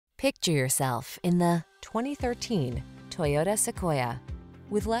Picture yourself in the 2013 Toyota Sequoia.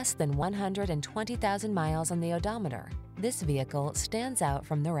 With less than 120,000 miles on the odometer, this vehicle stands out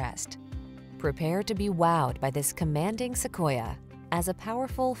from the rest. Prepare to be wowed by this commanding Sequoia. As a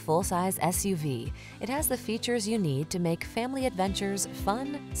powerful, full-size SUV, it has the features you need to make family adventures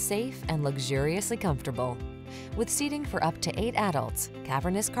fun, safe, and luxuriously comfortable. With seating for up to 8 adults,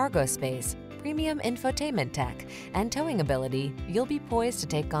 cavernous cargo space, premium infotainment tech, and towing ability, you'll be poised to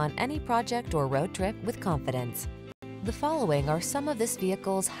take on any project or road trip with confidence. The following are some of this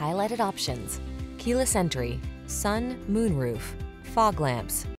vehicle's highlighted options: keyless entry, sun, moonroof, fog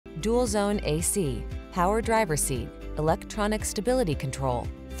lamps, dual zone AC, power driver seat, electronic stability control,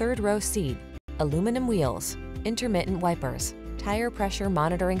 third row seat, aluminum wheels, intermittent wipers, tire pressure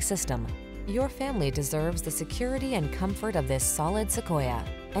monitoring system. Your family deserves the security and comfort of this solid Sequoia,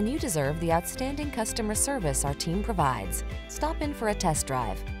 and you deserve the outstanding customer service our team provides. Stop in for a test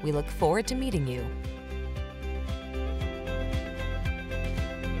drive. We look forward to meeting you.